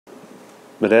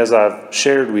But as I've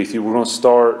shared with you, we're going to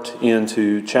start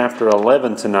into chapter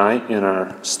 11 tonight in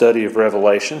our study of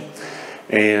Revelation.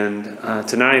 And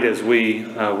tonight, as we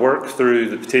work through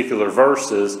the particular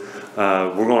verses,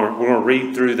 we're going to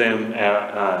read through them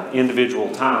at individual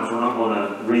times. We're not going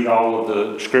to read all of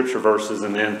the scripture verses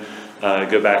and then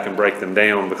go back and break them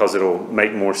down, because it'll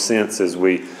make more sense as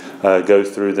we go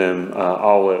through them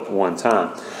all at one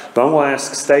time. But I'm going to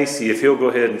ask Stacy if he'll go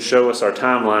ahead and show us our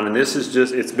timeline. And this is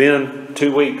it's been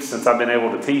 2 weeks since I've been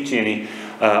able to teach any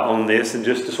on this, and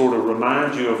just to sort of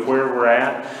remind you of where we're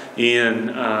at in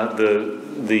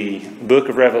the book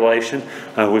of Revelation.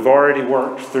 We've already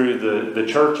worked through the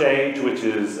church age, which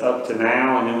is up to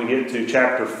now, and then we get to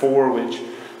chapter 4, which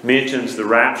mentions the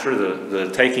rapture,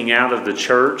 the taking out of the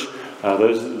church,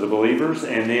 those are the believers.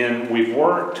 And then we've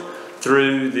worked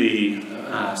through the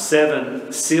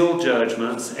 7 seal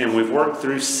judgments, and we've worked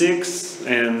through 6,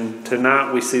 and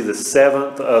tonight we see the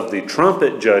 7th of the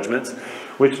trumpet judgments,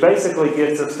 which basically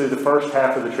gets us through the first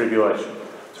half of the tribulation.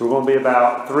 So we're going to be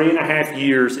about 3.5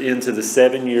 years into the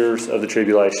 7 years of the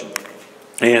tribulation.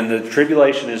 And the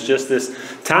tribulation is just this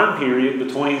time period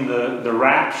between the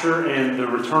rapture and the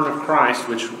return of Christ,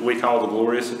 which we call the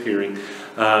glorious appearing.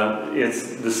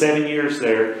 It's the 7 years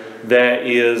there that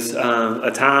is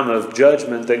a time of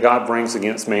judgment that God brings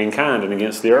against mankind and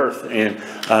against the earth. And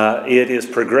it is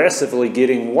progressively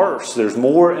getting worse. There's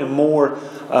more and more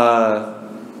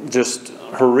just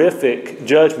horrific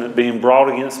judgment being brought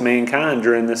against mankind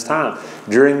during this time.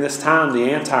 During this time,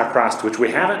 the Antichrist, which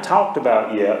we haven't talked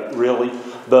about yet, really,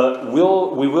 but we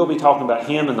will be talking about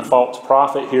him and the false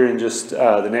prophet here in just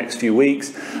the next few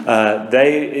weeks.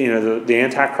 The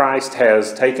Antichrist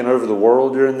has taken over the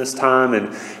world during this time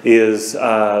and is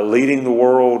leading the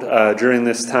world during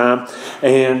this time.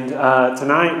 And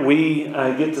tonight we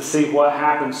get to see what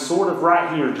happens sort of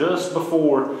right here, just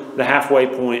before the halfway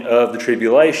point of the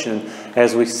tribulation,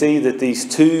 as we see that these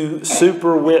 2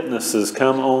 super witnesses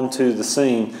come onto the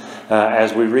scene,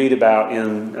 as we read about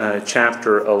in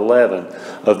chapter 11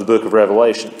 of the book of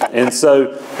Revelation. And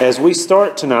so, as we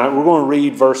start tonight, we're going to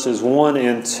read verses 1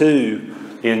 and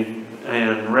 2 in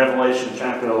Revelation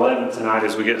chapter 11 tonight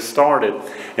as we get started.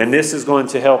 And this is going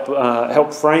to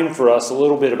help frame for us a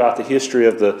little bit about the history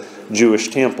of the Jewish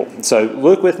temple. So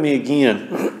look with me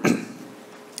again,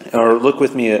 or look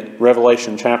with me at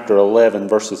Revelation chapter 11,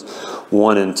 verses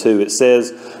 1 and 2. It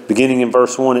says, beginning in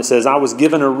verse 1, it says, "I was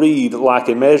given a reed like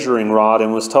a measuring rod,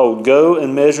 and was told, 'Go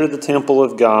and measure the temple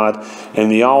of God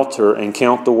and the altar, and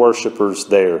count the worshippers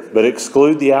there. But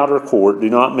exclude the outer court. Do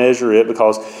not measure it,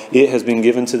 because it has been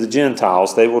given to the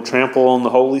Gentiles. They will trample on the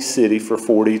holy city for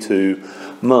 42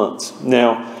 months.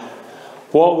 Now,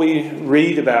 what we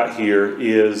read about here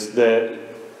is that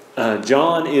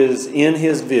John is in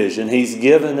his vision. He's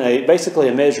given basically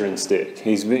a measuring stick.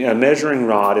 He's a measuring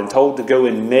rod, and told to go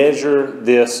and measure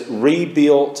this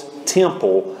rebuilt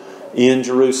temple in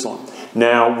Jerusalem.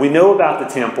 Now, we know about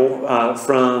the temple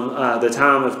from the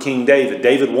time of King David.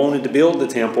 David wanted to build the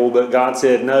temple, but God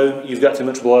said, "No, you've got too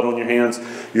much blood on your hands.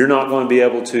 You're not going to be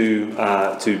able to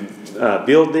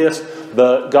build this."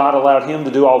 But God allowed him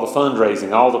to do all the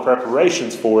fundraising, all the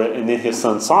preparations for it, and then his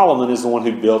son Solomon is the one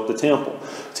who built the temple.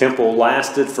 The temple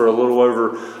lasted for a little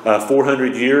over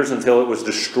 400 years until it was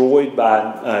destroyed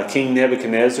by King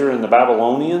Nebuchadnezzar and the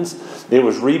Babylonians. It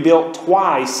was rebuilt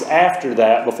twice after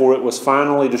that before it was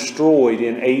finally destroyed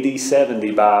in AD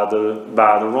 70 by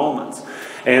the Romans.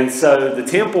 And so the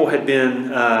temple had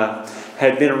been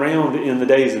around in the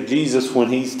days of Jesus, when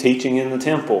he's teaching in the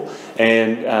temple.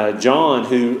 And John,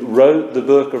 who wrote the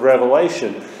book of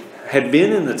Revelation, had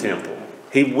been in the temple.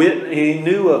 He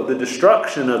knew of the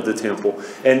destruction of the temple.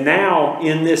 And now,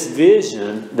 in this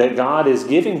vision that God is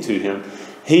giving to him,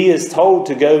 he is told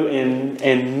to go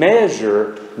and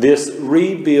measure this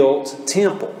rebuilt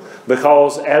temple.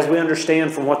 Because, as we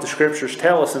understand from what the scriptures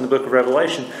tell us in the book of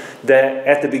Revelation, that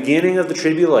at the beginning of the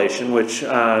tribulation, which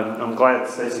I'm glad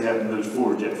Stacey hadn't moved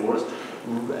forward yet for us,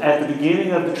 at the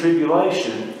beginning of the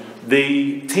tribulation,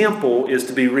 the temple is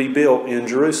to be rebuilt in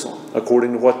Jerusalem,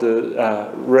 according to what the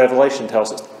Revelation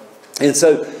tells us. And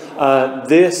so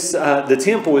the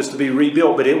temple is to be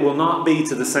rebuilt, but it will not be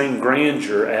to the same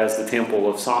grandeur as the Temple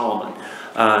of Solomon.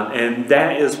 And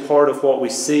that is part of what we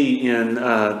see in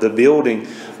the building,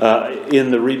 in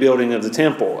the rebuilding of the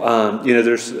temple.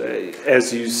 There's,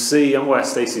 as you see, I'm going to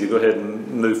ask Stacy to go ahead and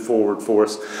move forward for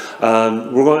us.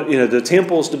 The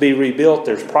temple's to be rebuilt.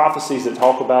 There's prophecies that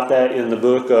talk about that in the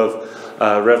book of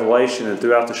Revelation and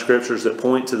throughout the scriptures that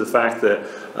point to the fact that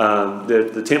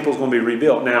the temple's going to be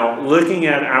rebuilt. Now, looking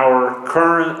at our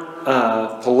current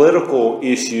political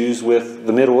issues with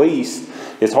the Middle East,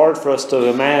 it's hard for us to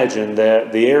imagine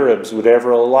that the Arabs would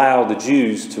ever allow the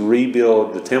Jews to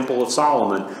rebuild the Temple of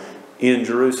Solomon in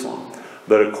Jerusalem.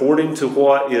 But according to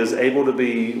what is able to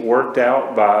be worked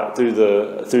out through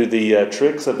the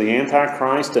tricks of the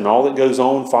Antichrist and all that goes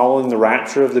on following the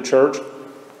rapture of the church,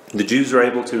 the Jews are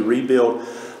able to rebuild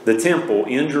the temple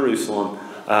in Jerusalem.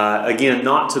 Again,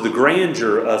 not to the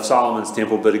grandeur of Solomon's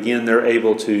temple, but again, they're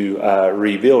able to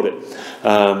rebuild it.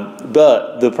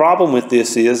 But the problem with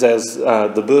this is, as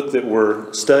the book that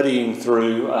we're studying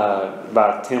through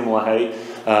by Tim LaHaye,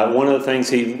 one of the things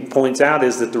he points out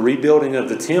is that the rebuilding of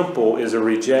the temple is a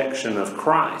rejection of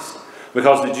Christ.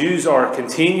 Because the Jews are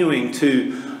continuing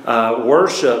to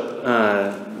worship,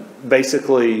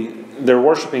 basically, they're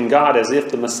worshiping God as if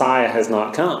the Messiah has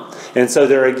not come. And so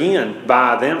they're, again,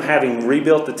 by them having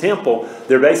rebuilt the temple,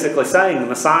 they're basically saying the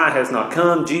Messiah has not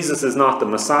come, Jesus is not the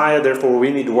Messiah, therefore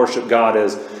we need to worship God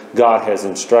as God has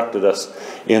instructed us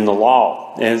in the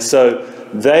law. And so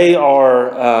they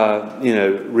are,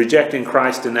 rejecting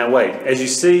Christ in that way. As you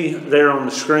see there on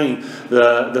the screen,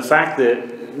 the fact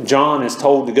that John is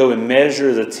told to go and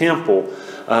measure the temple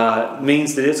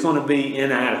means that it's going to be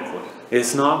inadequate.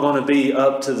 It's not going to be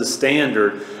up to the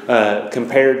standard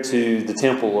compared to the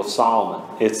Temple of Solomon.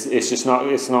 It's not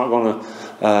going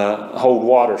to hold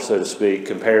water, so to speak,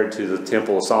 compared to the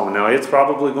Temple of Solomon. Now, it's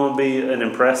probably going to be an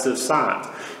impressive sight,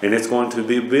 and it's going to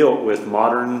be built with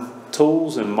modern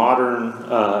tools and modern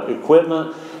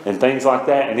equipment and things like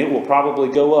that, and it will probably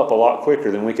go up a lot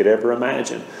quicker than we could ever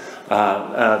imagine.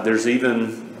 There's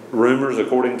even rumors,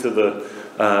 according to the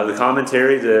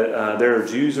commentary, that there are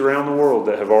Jews around the world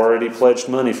that have already pledged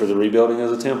money for the rebuilding of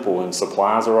the temple, and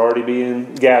supplies are already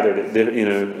being gathered.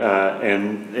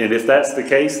 And if that's the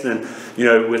case, then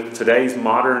with today's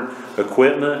modern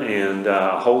equipment and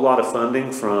a whole lot of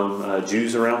funding from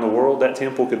Jews around the world, that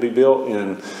temple could be built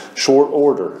in short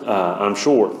order, I'm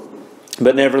sure.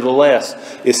 But nevertheless,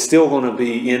 it's still going to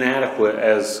be inadequate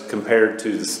as compared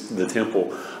to the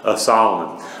Temple of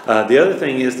Solomon. The other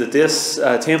thing is that this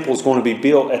temple is going to be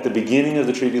built at the beginning of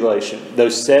the tribulation.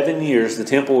 Those 7 years, the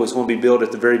temple is going to be built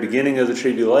at the very beginning of the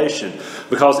tribulation.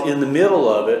 Because in the middle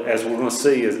of it, as we're going to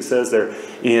see, as it says there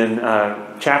in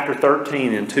chapter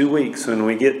 13, in 2 weeks, when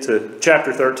we get to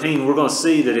chapter 13, we're going to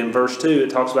see that in verse 2, it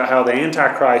talks about how the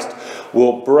Antichrist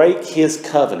will break his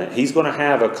covenant. He's going to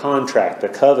have a contract, a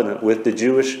covenant with the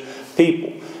Jewish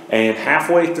people. And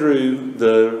halfway through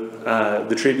the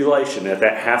tribulation, at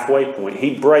that halfway point,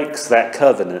 he breaks that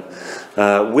covenant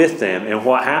with them. And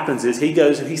what happens is he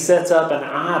goes and he sets up an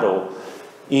idol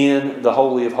in the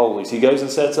Holy of Holies. He goes and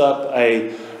sets up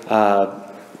an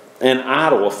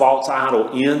idol, a false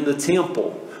idol in the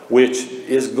temple, which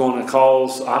is going to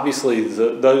cause, obviously,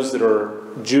 those that are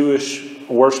Jewish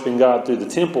worshiping God through the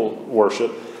temple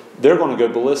worship, they're going to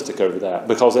go ballistic over that,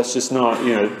 because that's just not,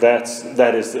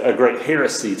 that is a great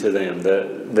heresy to them,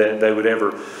 that they would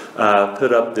ever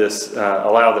put up this,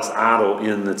 allow this idol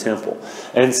in the temple.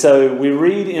 And so we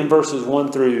read in verses 1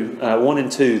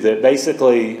 and 2 that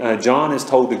basically John is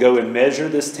told to go and measure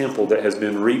this temple that has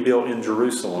been rebuilt in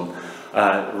Jerusalem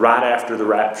right after the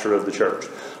rapture of the church.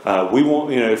 We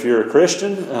won't, if you're a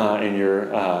Christian and you're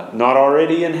not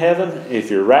already in heaven, if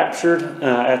you're raptured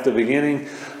at the beginning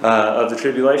of the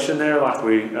tribulation there, like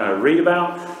we read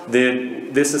about,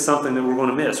 then this is something that we're going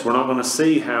to miss. We're not going to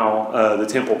see how the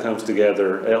temple comes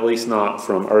together, at least not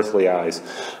from earthly eyes,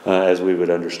 as we would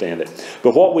understand it.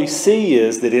 But what we see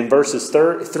is that in verses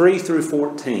 3 through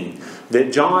 14,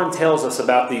 that John tells us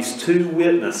about these two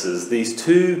witnesses, these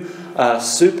two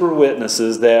super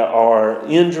witnesses that are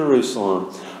in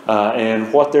Jerusalem,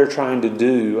 and what they're trying to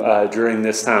do during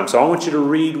this time. So I want you to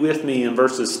read with me in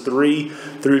verses 3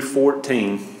 through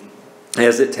 14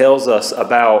 as it tells us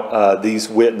about these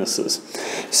witnesses.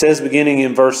 It says, beginning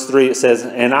in verse 3, it says,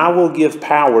 "And I will give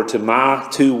power to my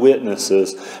two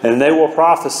witnesses, and they will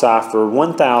prophesy for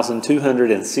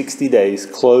 1,260 days,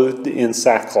 clothed in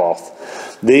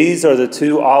sackcloth. These are the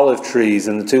two olive trees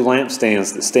and the two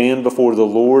lampstands that stand before the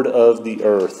Lord of the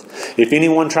earth. If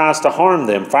anyone tries to harm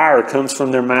them, fire comes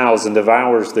from their mouths and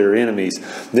devours their enemies.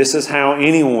 This is how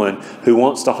anyone who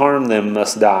wants to harm them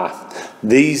must die.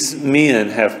 These men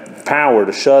have power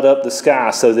to shut up the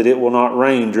sky so that it will not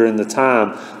rain during the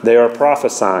time they are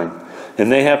prophesying.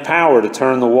 And they have power to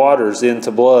turn the waters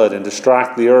into blood and to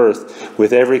strike the earth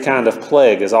with every kind of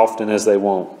plague as often as they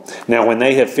want. Now when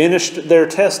they have finished their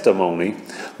testimony,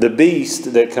 the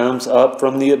beast that comes up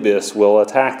from the abyss will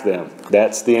attack them."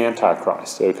 That's the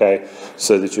Antichrist, okay?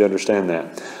 So that you understand that.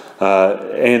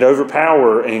 "And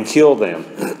overpower and kill them.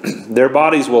 Their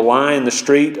bodies will lie in the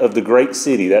street of the great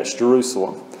city," that's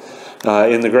Jerusalem,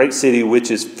 in the great city which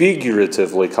is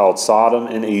figuratively called Sodom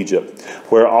and Egypt,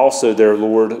 where also their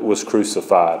Lord was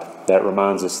crucified. That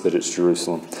reminds us that it's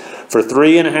Jerusalem. For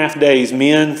 3.5 days,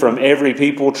 men from every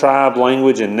people, tribe,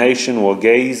 language, and nation will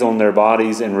gaze on their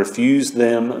bodies and refuse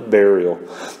them burial.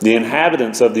 The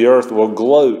inhabitants of the earth will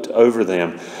gloat over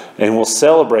them and will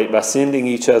celebrate by sending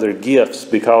each other gifts,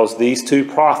 because these two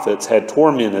prophets had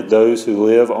tormented those who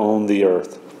live on the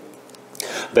earth.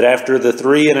 But after the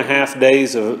 3.5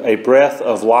 days, a breath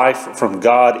of life from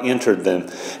God entered them,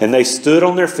 and they stood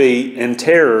on their feet, and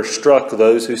terror struck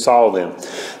those who saw them.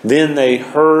 Then they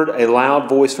heard a loud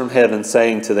voice from heaven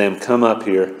saying to them, "Come up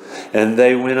here." And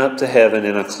they went up to heaven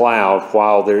in a cloud,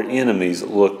 while their enemies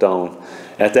looked on.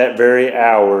 At that very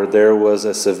hour there was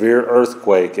a severe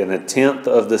earthquake, and 1/10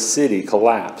 of the city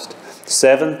collapsed.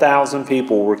 7,000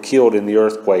 people were killed in the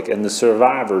earthquake, and the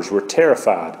survivors were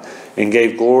terrified and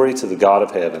gave glory to the God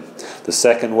of heaven. The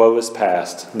second woe is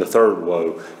past, the third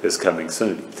woe is coming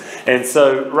soon. And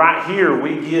so right here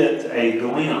we get a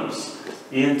glimpse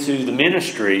into the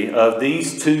ministry of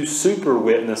these two super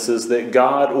witnesses that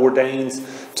God ordains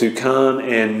to come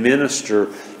and minister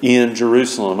in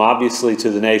Jerusalem, obviously to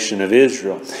the nation of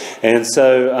Israel. And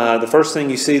so the first thing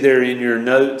you see there in your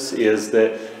notes is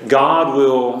that God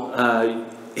will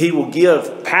He will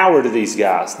give power to these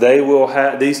guys. They will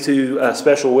have, these two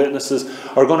special witnesses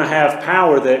are going to have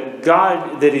power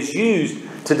that is used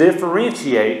to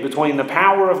differentiate between the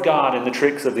power of God and the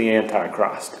tricks of the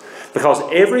Antichrist. Because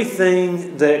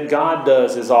everything that God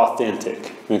does is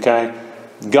authentic. Okay?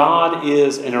 God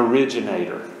is an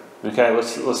originator. Okay,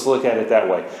 let's look at it that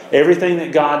way. Everything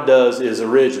that God does is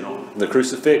original. The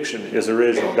crucifixion is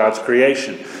original. God's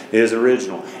creation is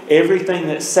original. Everything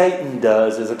that Satan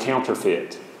does is a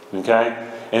counterfeit. Okay?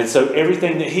 And so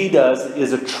everything that he does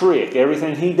is a trick.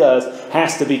 Everything he does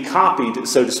has to be copied,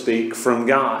 so to speak, from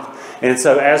God. And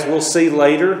so as we'll see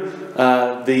later,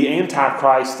 the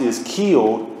Antichrist is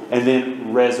killed and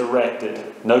then resurrected.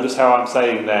 Notice how I'm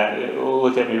saying that.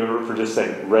 Look at me for just a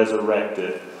second.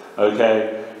 Resurrected.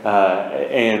 Okay?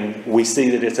 And we see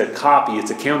that it's a copy,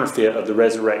 it's a counterfeit of the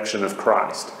resurrection of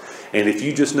Christ. And if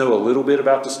you just know a little bit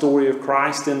about the story of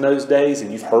Christ in those days,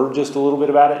 and you've heard just a little bit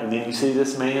about it, and then you see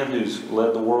this man who's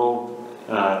led the world,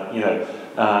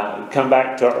 come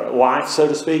back to life, so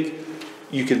to speak,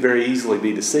 you could very easily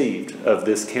be deceived of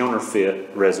this counterfeit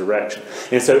resurrection.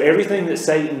 And so everything that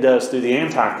Satan does through the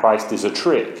Antichrist is a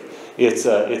trick. It's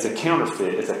a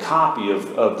counterfeit. It's a copy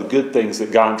of the good things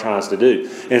that God tries to do.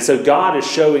 And so God is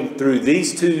showing through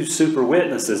these two super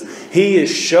witnesses, He is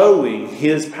showing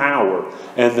His power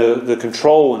and the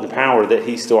control and the power that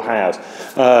He still has.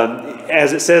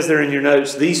 As it says there in your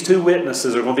notes, these two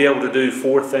witnesses are going to be able to do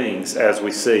 4 things, as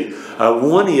we see.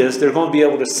 One is they're going to be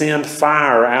able to send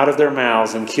fire out of their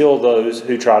mouths and kill those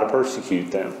who try to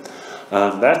persecute them.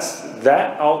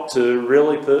 That ought to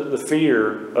really put the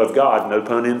fear of God, no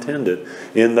pun intended,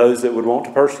 in those that would want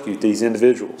to persecute these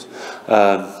individuals.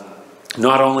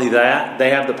 Not only that, they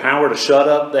have the power to shut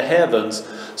up the heavens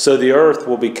so the earth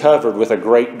will be covered with a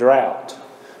great drought.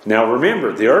 Now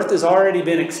remember, the earth has already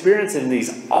been experiencing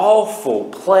these awful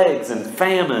plagues and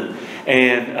famine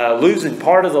and losing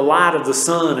part of the light of the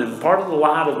sun and part of the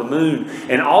light of the moon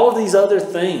and all of these other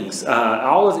things.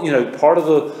 Part of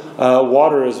the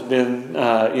water has been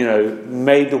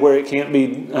made to where it can't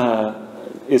be.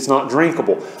 It's not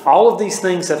drinkable. All of these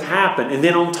things have happened. And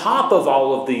then on top of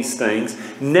all of these things,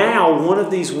 now one of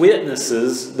these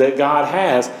witnesses that God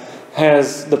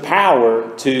has the power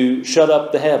to shut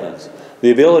up the heavens. The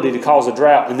ability to cause a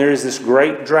drought. And there is this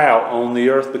great drought on the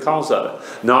earth because of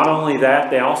it. Not only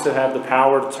that, they also have the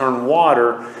power to turn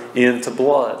water into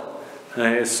blood.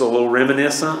 It's a little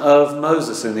reminiscent of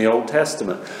Moses in the Old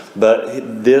Testament. But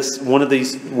one of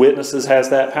these witnesses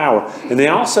has that power. And they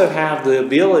also have the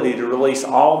ability to release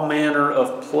all manner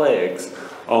of plagues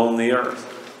on the earth.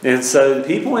 And so the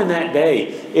people in that day,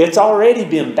 it's already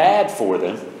been bad for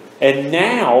them. And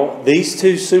now these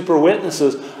two super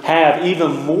witnesses have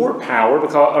even more power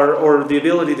or the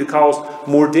ability to cause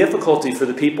more difficulty for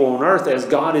the people on earth as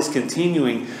God is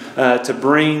continuing to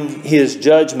bring His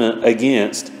judgment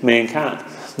against mankind.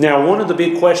 Now, one of the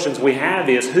big questions we have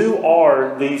is, who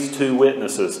are these two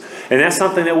witnesses? And that's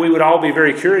something that we would all be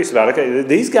very curious about. Okay,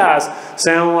 these guys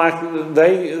sound like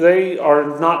they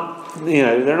are not,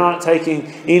 they're not taking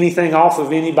anything off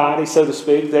of anybody, so to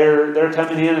speak. They're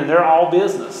coming in and they're all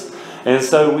business. And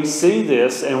so we see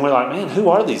this and we're like, man, who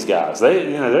are these guys?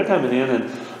 They're coming in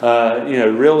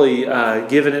and really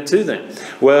giving it to them.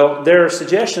 Well, there are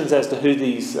suggestions as to who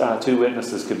these two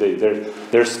witnesses could be.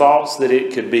 There's thoughts that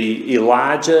it could be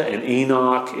Elijah and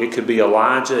Enoch. It could be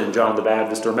Elijah and John the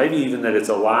Baptist, or maybe even that it's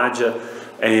Elijah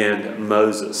and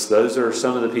Moses. Those are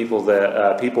some of the people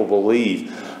that people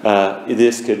believe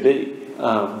this could be.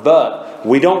 But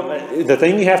we don't. The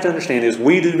thing you have to understand is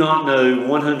we do not know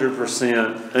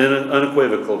 100%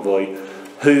 unequivocally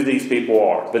who these people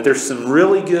are. But there's some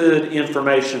really good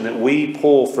information that we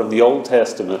pull from the Old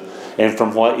Testament and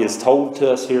from what is told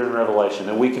to us here in Revelation,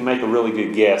 that we can make a really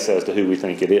good guess as to who we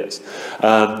think it is.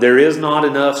 There is not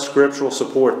enough scriptural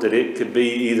support that it could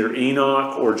be either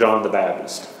Enoch or John the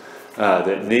Baptist.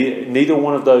 That neither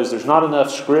one of those, there's not enough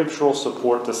scriptural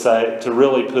support to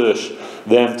really push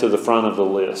them to the front of the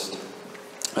list.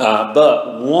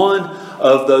 But one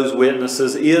of those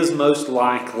witnesses is most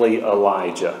likely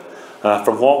Elijah.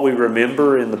 From what we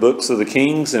remember in the books of the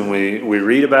Kings, and we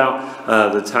read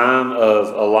about the time of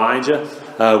Elijah,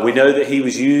 we know that he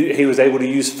was able to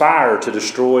use fire to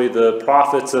destroy the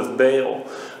prophets of Baal.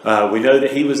 We know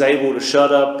that he was able to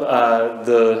shut up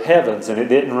the heavens, and it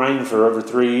didn't rain for over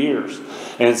 3 years.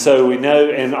 And so we know,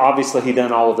 and obviously he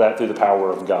done all of that through the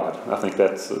power of God. I think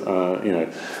that's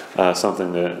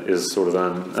something that is sort of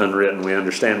unwritten. We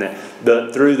understand that,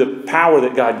 but through the power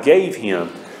that God gave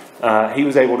him, he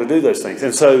was able to do those things.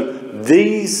 And so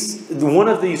one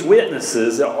of these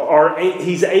witnesses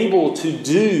he's able to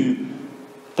do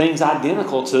things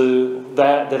identical to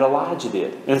that Elijah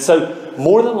did. And so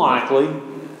more than likely,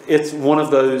 it's one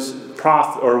of those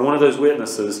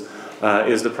witnesses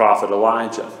is the prophet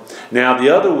Elijah. Now, the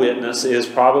other witness is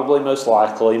probably most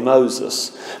likely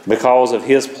Moses, because of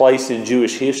his place in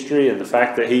Jewish history and the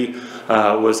fact that he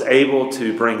was able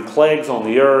to bring plagues on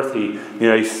the earth.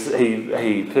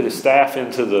 He put his staff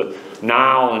into the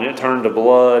Nile and it turned to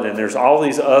blood. And there's all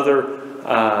these other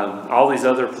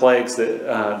plagues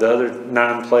that the other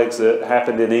 9 plagues that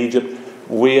happened in Egypt.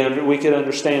 We could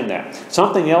understand that.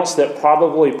 Something else that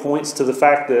probably points to the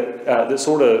fact that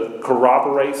sort of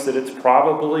corroborates that it's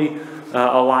probably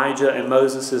Elijah and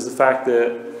Moses is the fact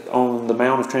that on the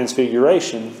Mount of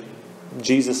Transfiguration,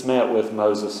 Jesus met with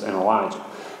Moses and Elijah.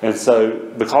 And so,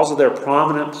 because of their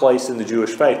prominent place in the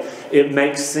Jewish faith, it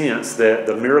makes sense that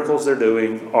the miracles they're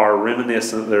doing are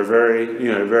reminiscent. They're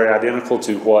very identical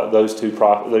to what those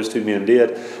two men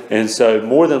did. And so,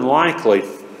 more than likely,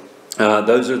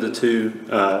 those are the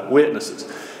 2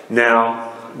 witnesses.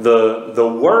 Now,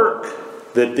 the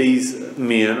work that these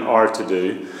men are to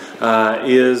do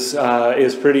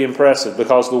is pretty impressive,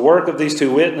 because the work of these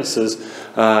 2 witnesses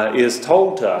is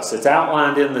told to us. It's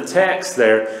outlined in the text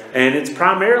there, and it's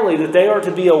primarily that they are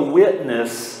to be a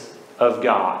witness of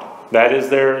God. That's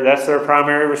their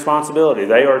primary responsibility.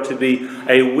 They are to be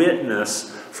a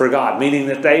witness for God, meaning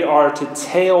that they are to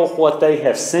tell what they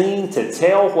have seen, to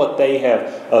tell what they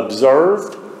have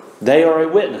observed. They are a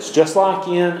witness, just like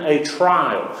in a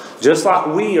trial, just like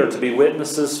we are to be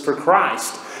witnesses for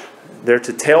Christ. They're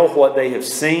to tell what they have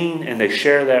seen, and they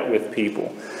share that with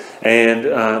people.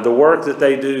 And the work that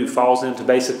they do falls into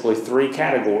basically 3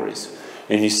 categories.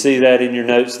 And you see that in your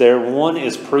notes there. One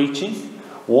is preaching,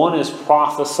 one is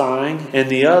prophesying, and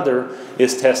the other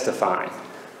is testifying.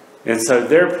 And so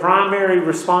their primary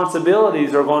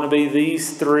responsibilities are going to be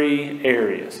these 3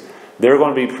 areas. They're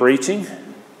going to be preaching,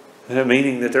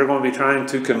 meaning that they're going to be trying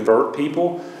to convert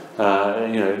people,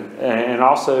 and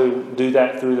also do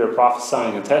that through their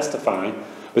prophesying and testifying.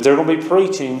 But they're going to be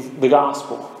preaching the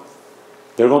gospel.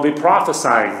 They're going to be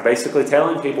prophesying, basically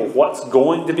telling people what's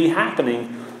going to be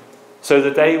happening so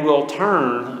that they will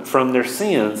turn from their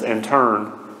sins and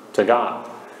turn to God.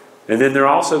 And then they're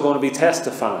also going to be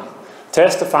testifying.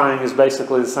 Testifying is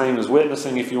basically the same as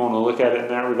witnessing, if you want to look at it in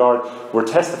that regard. We're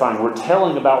testifying. We're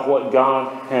telling about what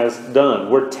God has done.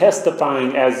 We're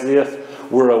testifying as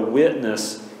if we're a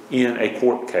witness in a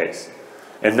court case.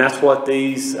 And that's what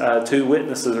these 2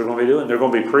 witnesses are going to be doing. They're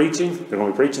going to be preaching. They're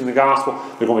going to be preaching the gospel.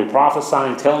 They're going to be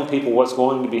prophesying, telling people what's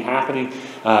going to be happening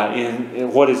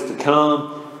in what is to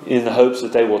come, in the hopes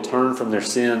that they will turn from their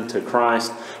sin to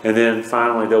Christ. And then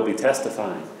finally they'll be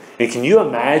testifying. And can you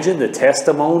imagine the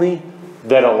testimony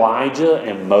that Elijah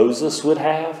and Moses would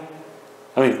have?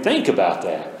 I mean, think about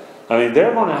that. I mean,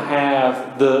 they're going to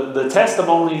have the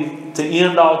testimony to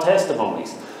end all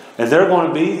testimonies. And they're going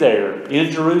to be there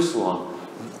in Jerusalem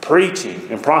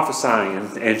preaching and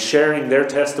prophesying and sharing their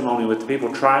testimony with the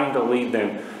people, trying to lead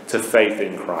them to faith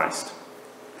in Christ.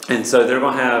 And so they're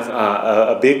going to have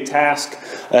a big task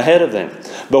ahead of them.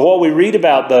 But what we read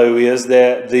about, though, is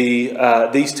that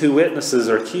these 2 witnesses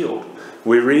are killed.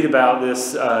 We read about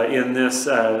this in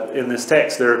this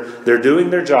text. They're doing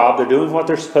their job. They're doing what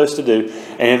they're supposed to do,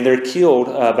 and they're killed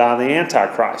by the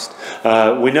Antichrist.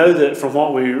 We know that from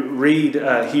what we read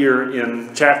here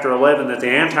in chapter 11 that the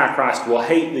Antichrist will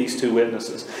hate these two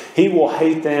witnesses. He will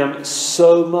hate them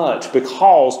so much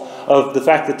because of the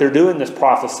fact that they're doing this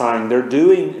prophesying. They're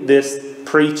doing this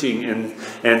preaching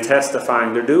and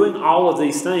testifying. They're doing all of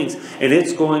these things, and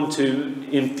it's going to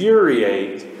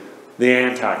infuriate the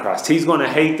Antichrist. He's going to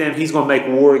hate them. He's going to make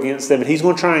war against them, and he's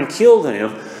going to try and kill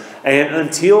them. And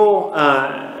until,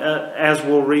 as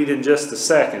we'll read in just a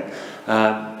second,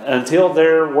 until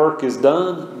their work is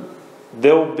done,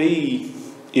 they'll be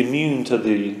immune to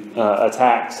the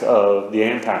attacks of the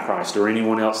Antichrist or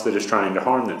anyone else that is trying to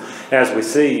harm them. As we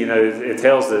see, it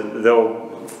tells that they'll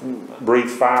breathe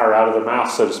fire out of their mouth,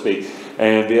 so to speak,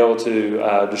 and be able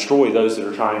to destroy those that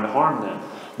are trying to harm them.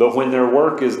 But when their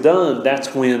work is done,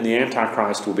 that's when the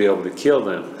Antichrist will be able to kill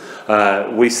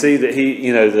them. We see that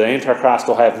the Antichrist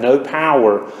will have no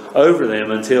power over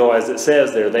them until, as it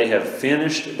says there, they have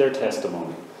finished their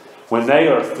testimony. When they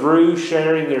are through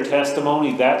sharing their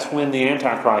testimony, that's when the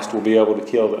Antichrist will be able to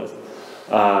kill them.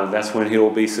 That's when he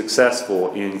will be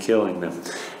successful in killing them.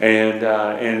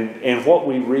 And what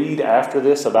we read after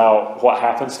this about what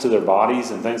happens to their bodies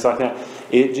and things like that,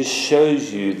 it just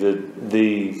shows you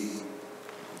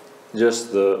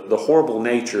the horrible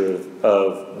nature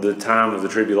of the time of the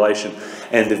tribulation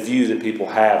and the view that people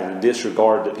have and the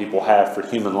disregard that people have for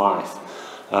human life.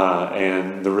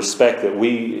 And the respect that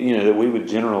we would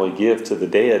generally give to the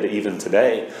dead even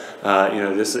today.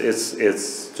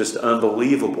 It's just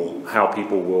unbelievable how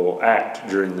people will act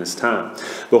during this time.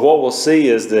 But what we'll see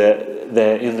is that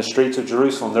in the streets of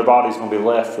Jerusalem, their bodies going to be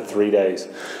left for 3 days,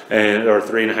 or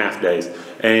 3.5 days.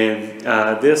 And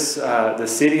the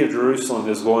city of Jerusalem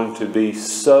is going to be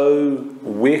so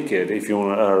wicked, if you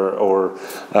want to, or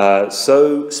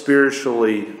so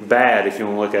spiritually bad, if you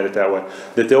want to look at it that way,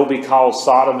 that they'll be called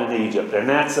Sodom and Egypt. And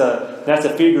that's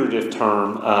a figurative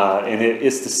term, and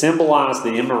it's to symbolize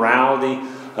the immorality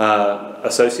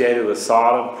associated with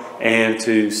Sodom and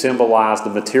to symbolize the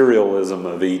materialism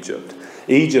of Egypt.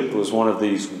 Egypt was one of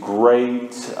these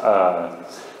great,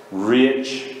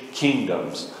 rich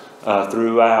kingdoms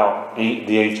throughout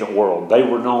the ancient world. They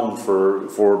were known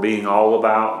for being all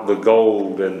about the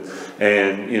gold and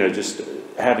just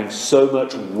having so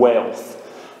much wealth,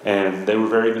 and they were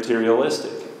very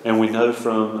materialistic. And we know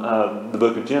from the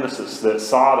book of Genesis that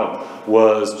Sodom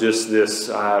was just this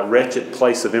wretched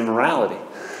place of immorality.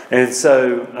 And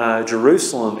so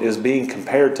Jerusalem is being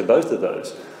compared to both of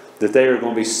those, that they are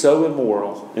going to be so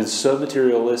immoral and so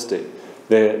materialistic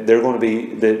that they're going to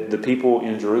be, the people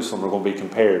in Jerusalem are going to be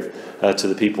compared to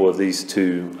the people of these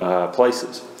two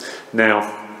places.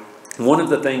 Now, one of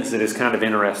the things that is kind of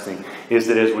interesting is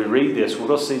that as we read this, we're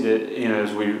going to see that,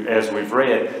 as we've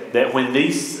read, that when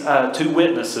these two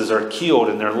witnesses are killed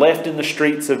and they're left in the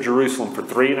streets of Jerusalem for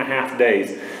 3.5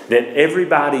 days, that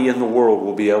everybody in the world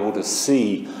will be able to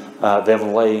see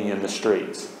them laying in the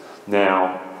streets.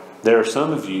 Now, there are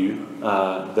some of you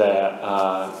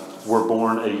that were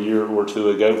born a year or two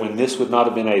ago when this would not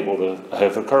have been able to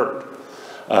have occurred.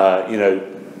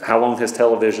 How long has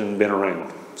television been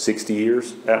around? 60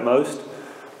 years at most,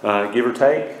 give or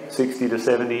take, 60 to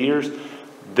 70 years.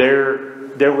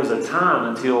 There was a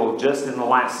time until just in the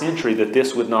last century that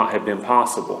this would not have been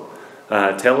possible.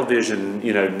 Television,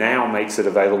 now makes it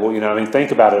available.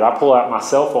 Think about it. I pull out my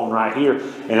cell phone right here,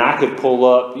 and I could pull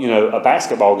up, a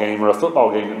basketball game or a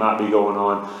football game that might be going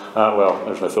on. Well,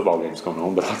 there's no football games going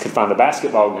on, but I could find a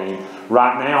basketball game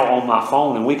right now on my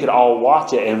phone, and we could all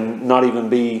watch it and not even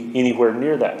be anywhere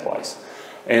near that place.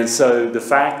 And so the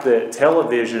fact that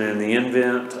television and the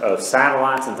invent of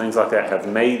satellites and things like that have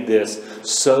made this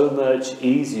so much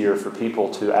easier for people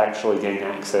to actually gain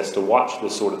access to watch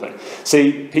this sort of thing.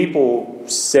 See, people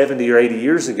 70 or 80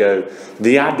 years ago,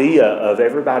 the idea of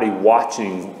everybody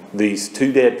watching these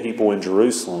two dead people in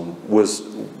Jerusalem was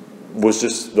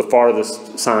just the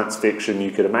farthest science fiction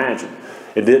you could imagine.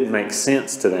 It didn't make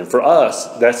sense to them. For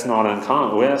us, that's not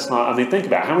uncommon. Well, think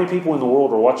about it. How many people in the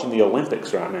world are watching the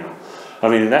Olympics right now?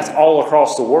 That's all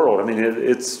across the world.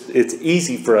 It's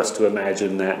easy for us to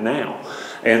imagine that now.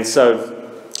 And so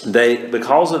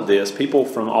because of this, people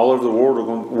from all over the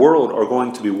world are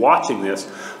going to be watching this.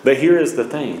 But here is the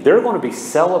thing. They're going to be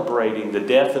celebrating the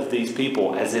death of these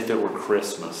people as if it were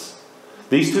Christmas.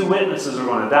 These two witnesses are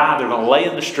going to die. They're going to lay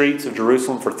in the streets of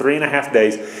Jerusalem for 3.5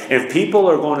 days. And people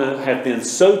are going to have been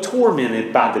so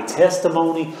tormented by the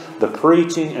testimony, the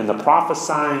preaching, and the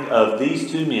prophesying of these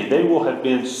two men. They will have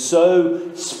been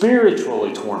so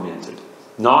spiritually tormented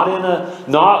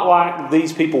Not like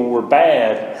these people were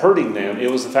bad, hurting them.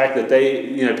 It was the fact that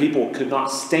people could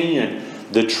not stand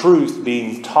the truth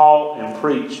being taught and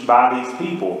preached by these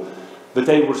people. But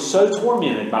they were so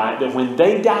tormented by it that when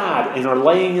they died and are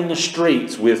laying in the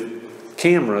streets with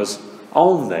cameras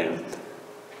on them,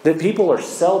 that people are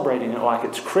celebrating it like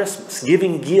it's Christmas,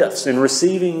 giving gifts and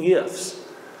receiving gifts.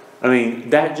 I mean,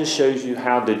 that just shows you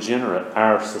how degenerate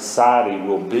our society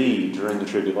will be during the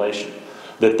tribulation.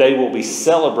 That they will be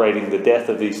celebrating the death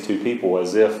of these two people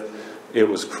as if it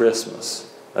was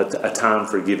Christmas, a time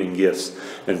for giving gifts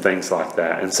and things like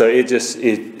that. And so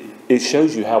it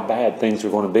shows you how bad things are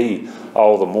going to be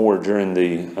all the more during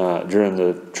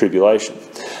the tribulation.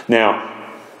 Now,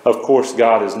 of course,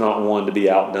 God is not one to be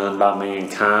outdone by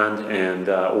mankind and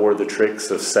or the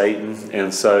tricks of Satan.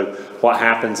 And so what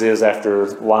happens is, after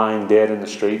lying dead in the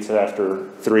streets after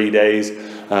 3 days,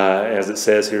 as it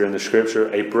says here in the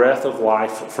scripture, a breath of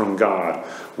life from God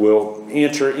will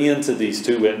enter into these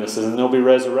two witnesses, and they'll be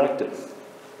resurrected.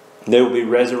 They will be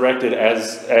resurrected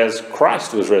as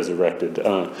Christ was resurrected,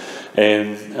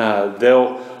 and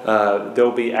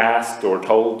they'll be asked or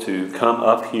told to come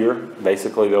up here.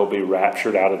 Basically, they'll be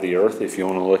raptured out of the earth, if you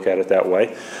want to look at it that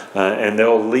way, and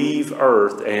they'll leave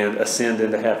earth and ascend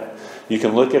into heaven. You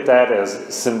can look at that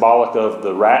as symbolic of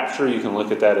the rapture. You can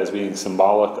look at that as being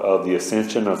symbolic of the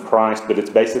ascension of Christ, but it's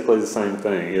basically the same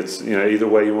thing. It's, either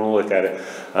way you want to look at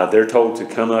it. They're told to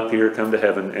come up here, come to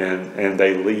heaven, and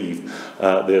they leave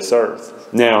this earth.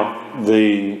 Now,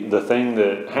 the thing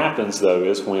that happens, though,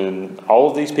 is when all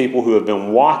of these people who have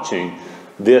been watching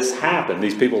this happen,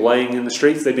 these people laying in the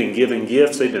streets, they've been giving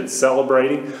gifts, they've been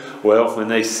celebrating. Well, when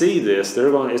they see this,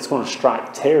 it's going to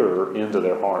strike terror into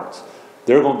their hearts.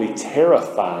 They're going to be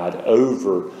terrified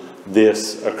over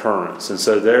this occurrence. And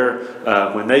so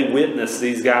when they witness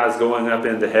these guys going up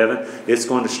into heaven, it's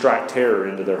going to strike terror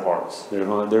into their hearts. They're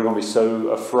going to be so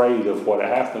afraid of what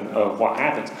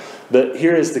happens. But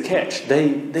here is the catch.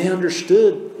 They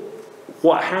understood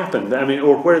what happened. I mean,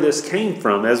 or where this came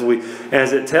from. As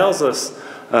it tells us,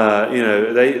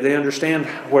 they understand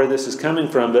where this is coming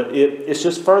from, but it's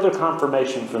just further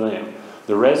confirmation for them.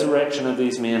 The resurrection of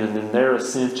these men, and then their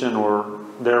ascension or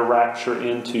their rapture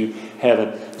into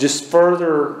heaven, just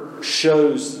further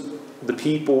shows the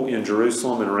people in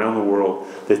Jerusalem and around the world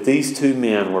that these two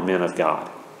men were men of God.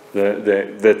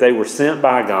 That they were sent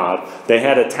by God. They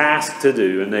had a task to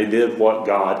do, and they did what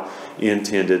God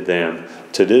intended them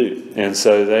to do. And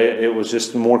so it was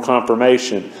just more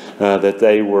confirmation that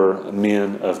they were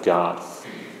men of God.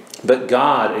 But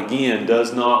God, again,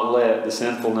 does not let the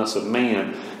sinfulness of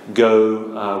man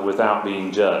go without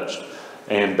being judged.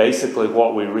 And basically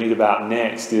what we read about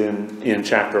next in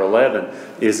chapter 11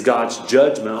 is God's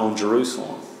judgment on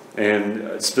Jerusalem.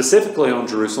 And specifically on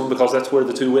Jerusalem, because that's where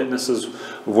the two witnesses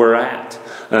were at.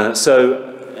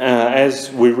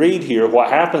 As we read here, what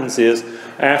happens is,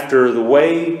 after the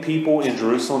way people in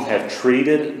Jerusalem have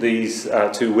treated these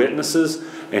two witnesses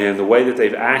and the way that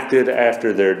they've acted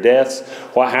after their deaths,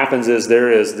 what happens is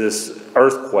there is this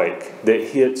earthquake that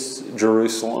hits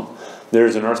Jerusalem.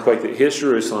 There's an earthquake that hits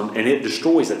Jerusalem, and it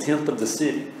destroys 1/10 of the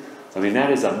city. I mean, that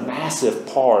is a massive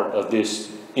part of this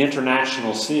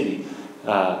international city.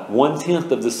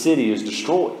 1/10 of the city is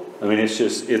destroyed. I mean,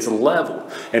 it's leveled.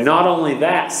 And not only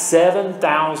that,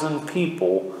 7,000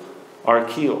 people are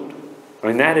killed. I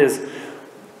mean, that is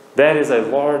a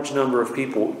large number of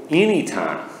people.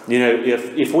 Anytime,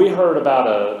 if we heard about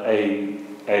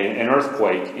an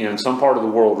earthquake in some part of the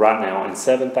world right now and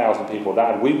 7,000 people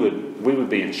died, we would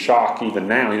be in shock even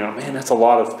now. Man, that's a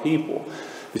lot of people.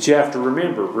 But you have to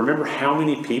remember how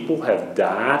many people have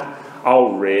died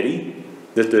already.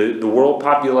 That the world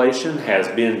population has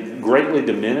been greatly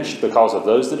diminished because of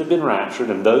those that have been raptured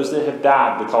and those that have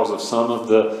died because of some of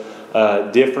the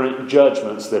different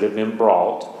judgments that have been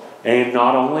brought. And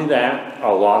not only that,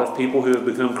 a lot of people who have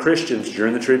become Christians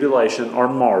during the tribulation are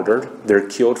martyred. They're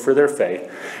killed for their faith.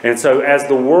 And so as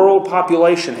the world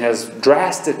population has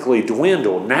drastically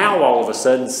dwindled, now all of a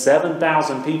sudden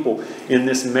 7,000 people in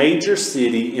this major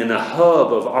city, in a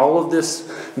hub of all of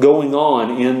this going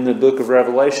on in the book of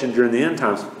Revelation during the end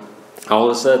times, all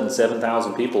of a sudden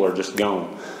 7,000 people are just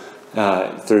gone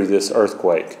through this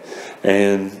earthquake.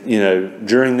 And,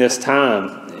 during this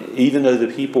time, even though the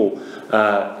people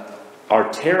are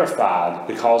terrified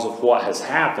because of what has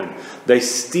happened, they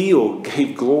still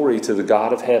gave glory to the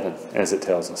God of heaven, as it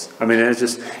tells us. I mean,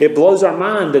 it blows our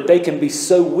mind that they can be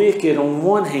so wicked on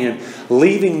one hand,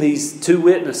 leaving these two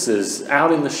witnesses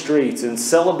out in the streets and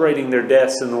celebrating their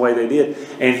deaths in the way they did.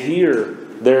 And here,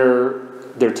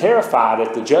 they're terrified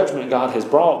at the judgment God has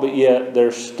brought, but yet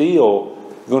they're still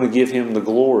going to give him the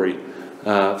glory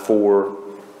for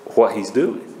what he's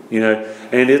doing.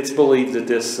 And it's believed that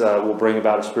this will bring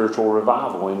about a spiritual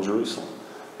revival in Jerusalem.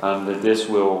 That this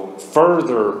will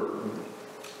further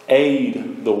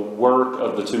aid the work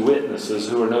of the two witnesses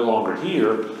who are no longer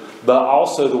here, but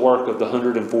also the work of the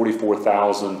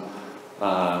 144,000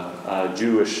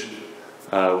 Jewish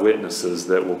witnesses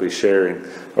that will be sharing,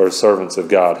 or servants of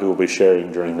God who will be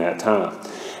sharing during that time.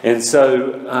 And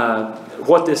so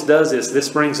what this does is this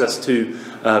brings us to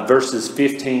verses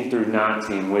 15 through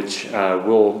 19, which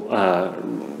we'll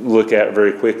look at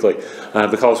very quickly,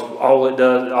 because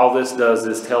all this does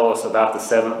is tell us about the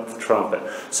seventh trumpet.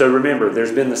 So remember,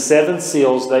 there's been the 7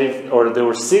 seals. There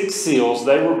were 6 seals.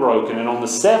 They were broken, and on the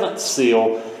 7th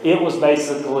seal, it was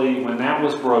basically, when that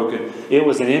was broken, it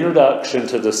was an introduction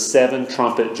to the 7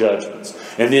 trumpet judgments.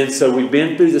 And then so we've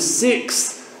been through the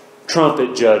 6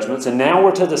 trumpet judgments, and now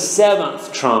we're to the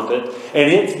 7th trumpet,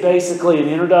 and it's basically an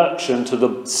introduction to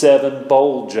the 7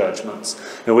 bowl judgments,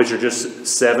 which are just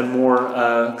 7 more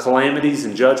calamities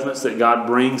and judgments that God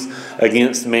brings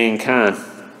against mankind.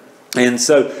 And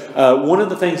so one of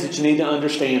the things that you need to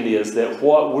understand is that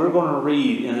what we're going to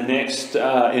read in the next,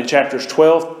 in chapters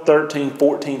 12, 13,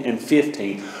 14, and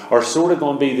 15 are sort of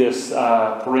going to be this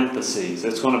parentheses.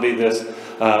 It's going to be this,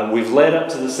 we've led up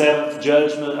to the 7th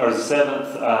judgment, or the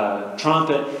 7th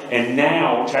trumpet, and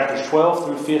now chapters 12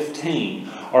 through 15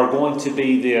 are going to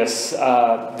be this,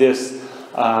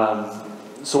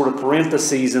 sort of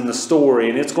parentheses in the story,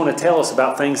 and it's going to tell us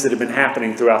about things that have been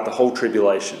happening throughout the whole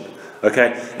tribulation.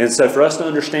 Okay, and so for us to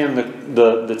understand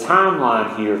the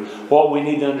timeline here, what we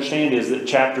need to understand is that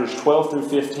chapters 12 through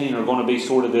 15 are going to be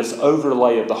sort of this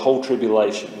overlay of the whole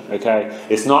tribulation. Okay,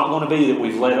 it's not going to be that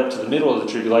we've led up to the middle of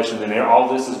the tribulation and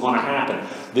all this is going to happen.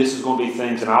 This is going to be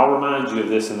things, and I'll remind you of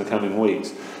this in the coming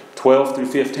weeks. 12 through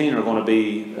 15 are going to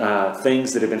be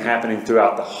things that have been happening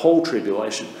throughout the whole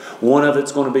tribulation. One of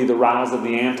it's going to be the rise of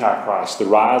the Antichrist, the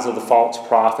rise of the false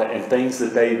prophet, and things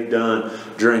that they've done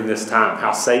during this time.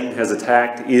 How Satan has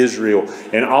attacked Israel,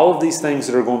 and all of these things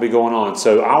that are going to be going on.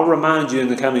 So I'll remind you in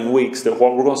the coming weeks that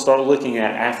what we're going to start looking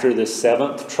at after this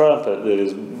 7th trumpet that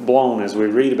is blown, as we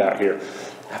read about here,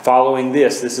 following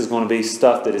this is going to be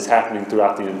stuff that is happening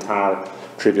throughout the entire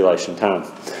tribulation time.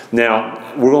 Now,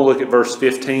 we're going to look at verse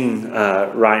 15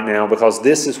 right now, because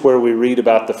this is where we read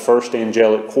about the first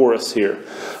angelic chorus here.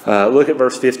 Look at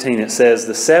verse 15. It says,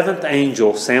 "The 7th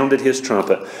angel sounded his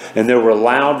trumpet, and there were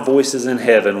loud voices in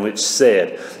heaven which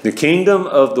said, 'The kingdom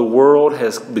of the world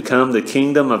has become the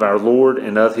kingdom of our Lord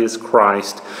and of his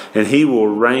Christ, and he will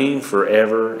reign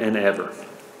forever and ever.'"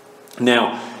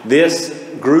 Now, this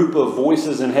group of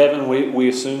voices in heaven, we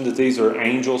assume that these are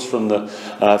angels from the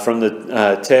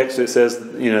text. It says,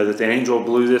 that the angel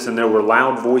blew this, and there were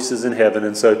loud voices in heaven.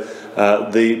 And so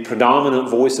the predominant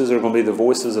voices are going to be the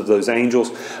voices of those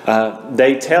angels.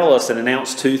 They tell us and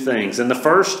announce 2 things. And the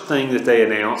first thing that they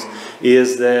announce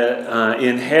is that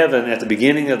in heaven, at the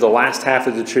beginning of the last half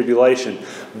of the tribulation,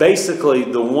 basically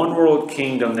the one world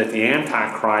kingdom that the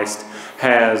Antichrist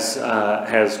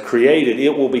has created,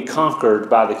 it will be conquered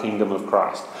by the kingdom of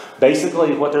Christ.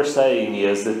 Basically, what they're saying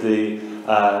is that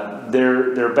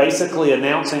they're basically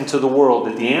announcing to the world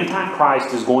that the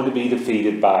Antichrist is going to be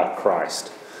defeated by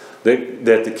Christ.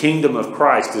 That the kingdom of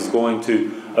Christ is going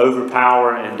to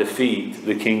overpower and defeat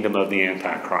the kingdom of the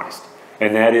Antichrist.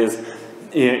 And that is,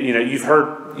 you've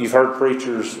heard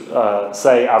preachers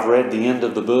say, "I've read the end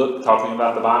of the book," talking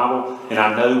about the Bible, "and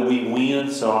I know we win,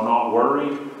 so I'm not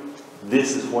worried."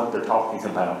 This is what they're talking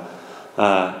about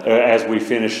as we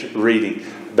finish reading.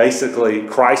 Basically,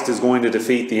 Christ is going to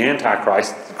defeat the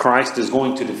Antichrist. Christ is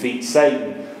going to defeat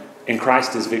Satan, and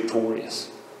Christ is victorious.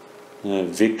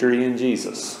 Victory in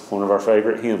Jesus, one of our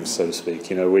favorite hymns, so to speak.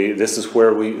 This is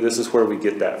where we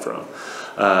get that from.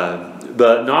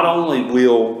 But not only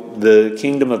will the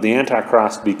kingdom of the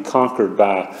Antichrist be conquered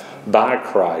by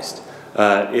Christ,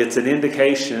 it's an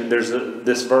indication.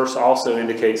 This verse also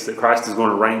indicates that Christ is going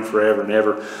to reign forever and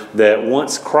ever. That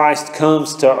once Christ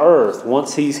comes to earth,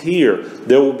 once he's here,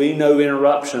 there will be no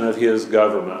interruption of his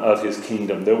government, of his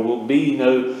kingdom. There will be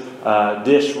no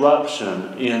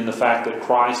disruption in the fact that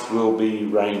Christ will be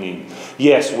reigning.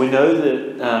 Yes, we know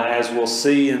that as we'll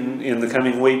see in the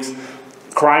coming weeks,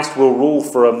 Christ will rule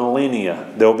for a millennia.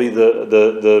 There'll be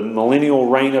the millennial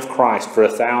reign of Christ for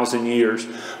 1,000 years.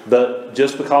 But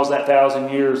just because that 1,000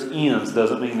 years ends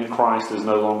doesn't mean that Christ is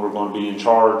no longer going to be in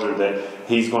charge, or that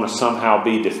he's going to somehow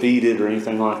be defeated or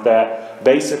anything like that.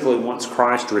 Basically, once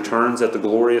Christ returns at the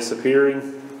glorious appearing,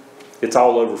 it's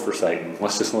all over for Satan.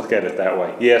 Let's just look at it that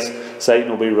way. Yes, Satan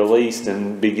will be released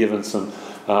and be given some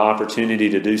opportunity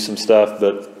to do some stuff,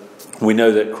 but we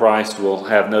know that Christ will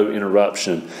have no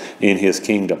interruption in his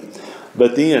kingdom.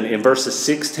 But then in verses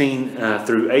 16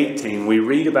 through 18, we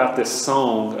read about this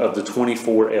song of the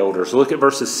 24 elders. Look at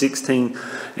verses 16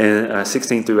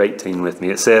 through 18 with me.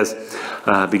 It says,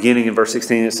 beginning in verse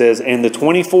 16, it says, "And the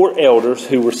 24 elders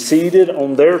who were seated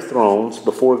on their thrones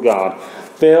before God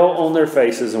fell on their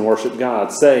faces and worshiped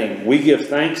God, saying, 'We give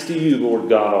thanks to you, Lord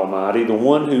God Almighty, the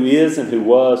one who is and who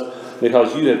was,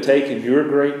 because you have taken your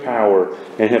great power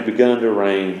and have begun to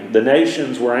reign. The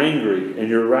nations were angry, and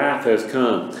your wrath has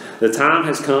come. The time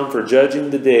has come for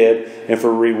judging the dead and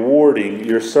for rewarding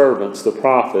your servants, the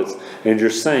prophets, and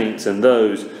your saints, and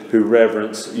those who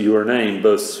reverence your name,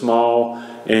 both small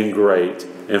and great,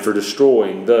 and for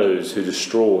destroying those who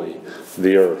destroy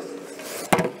the earth.'"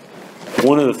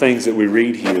 One of the things that we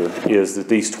read here is that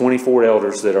these 24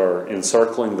 elders that are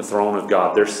encircling the throne of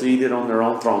God, they're seated on their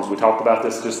own thrones. We talked about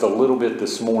this just a little bit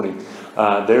this morning.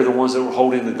 They're the ones that were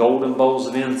holding the golden bowls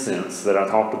of incense that I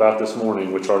talked about this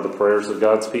morning, which are the prayers of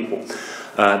God's people.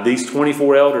 These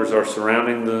 24 elders are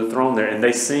surrounding the throne there, and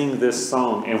they sing this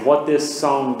song. And what this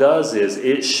song does is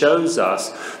it shows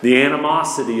us the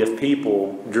animosity of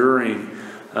people during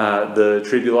the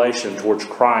tribulation towards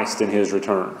Christ and His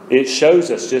return. It shows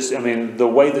us the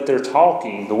way that they're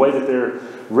talking, the way that they're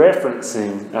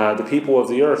referencing the people of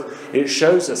the earth. It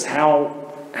shows us how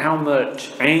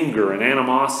much anger and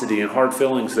animosity and hard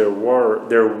feelings there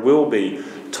will be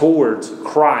towards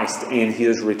Christ and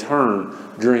His return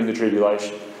during the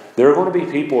tribulation. There are going to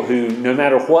be people who, no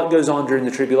matter what goes on during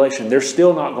the tribulation, they're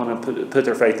still not going to put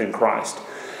their faith in Christ.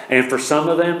 And for some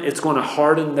of them, it's going to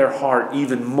harden their heart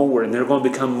even more. And they're going to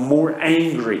become more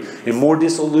angry and more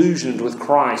disillusioned with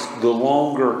Christ the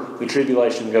longer the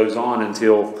tribulation goes on,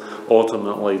 until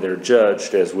ultimately they're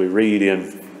judged, as we read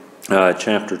in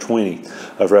chapter 20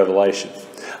 of Revelation.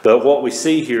 But what we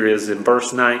see here is in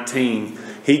verse 19,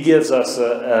 he gives us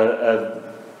a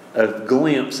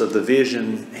glimpse of the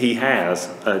vision he has,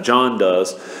 John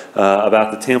does,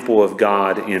 about the temple of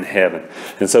God in heaven.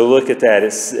 And so look at that.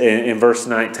 It's in verse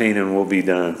 19, and we'll be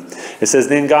done. It says,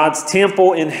 "Then God's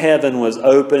temple in heaven was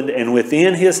opened, and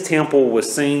within His temple was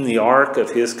seen the ark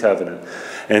of His covenant.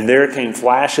 And there came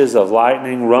flashes of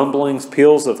lightning, rumblings,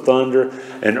 peals of thunder,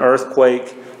 an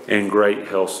earthquake, and a great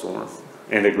hailstorm."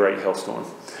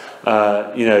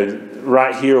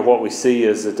 Right here what we see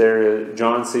is that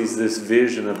John sees this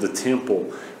vision of the temple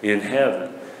in heaven.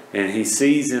 And he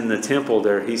sees in the temple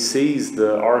there, he sees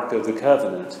the Ark of the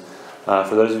Covenant.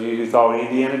 For those of you who thought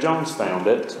Indiana Jones found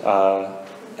it,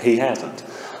 he hasn't.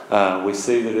 We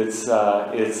see that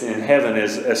it's in heaven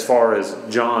as far as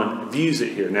John views it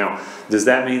here. Now, does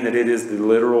that mean that it is the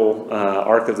literal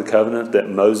Ark of the Covenant that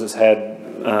Moses had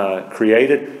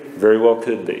created? Very well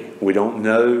could be. We don't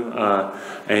know.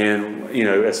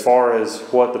 As far as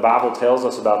what the Bible tells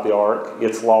us about the ark,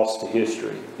 it's lost to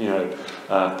history.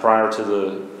 Prior to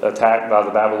the attack by the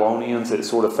Babylonians, it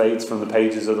sort of fades from the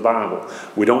pages of the Bible.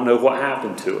 We don't know what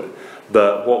happened to it.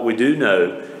 But what we do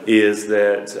know is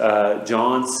that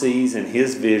John sees in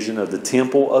his vision of the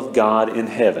temple of God in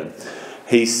heaven,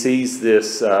 he sees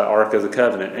this Ark of the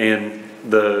Covenant. And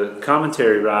the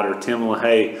commentary writer, Tim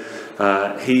LaHaye,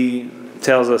 he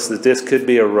tells us that this could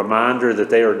be a reminder that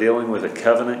they are dealing with a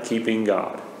covenant-keeping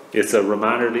God. It's a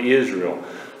reminder to Israel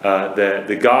that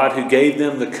the God who gave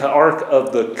them the Ark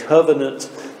of the Covenant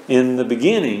in the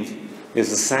beginning is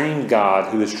the same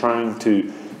God who is trying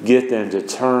to get them to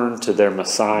turn to their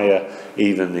Messiah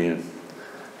even then.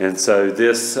 And so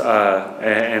this,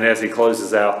 and as he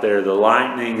closes out there, the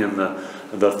lightning and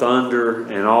the thunder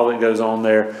and all that goes on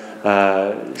there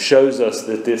shows us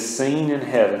that this scene in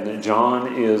heaven that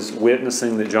John is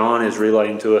witnessing, that John is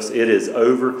relaying to us, it is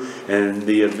over, and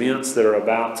the events that are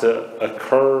about to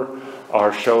occur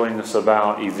are showing us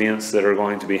about events that are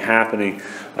going to be happening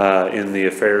in the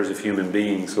affairs of human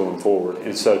beings going forward.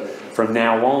 And so from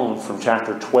now on, from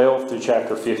chapter 12 through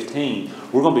chapter 15,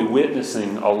 we're going to be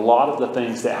witnessing a lot of the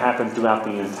things that happen throughout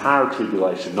the entire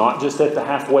tribulation, not just at the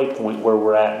halfway point where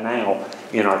we're at now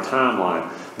in our timeline.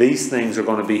 These things are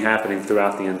going to be happening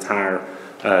throughout the entire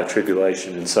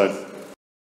tribulation. And so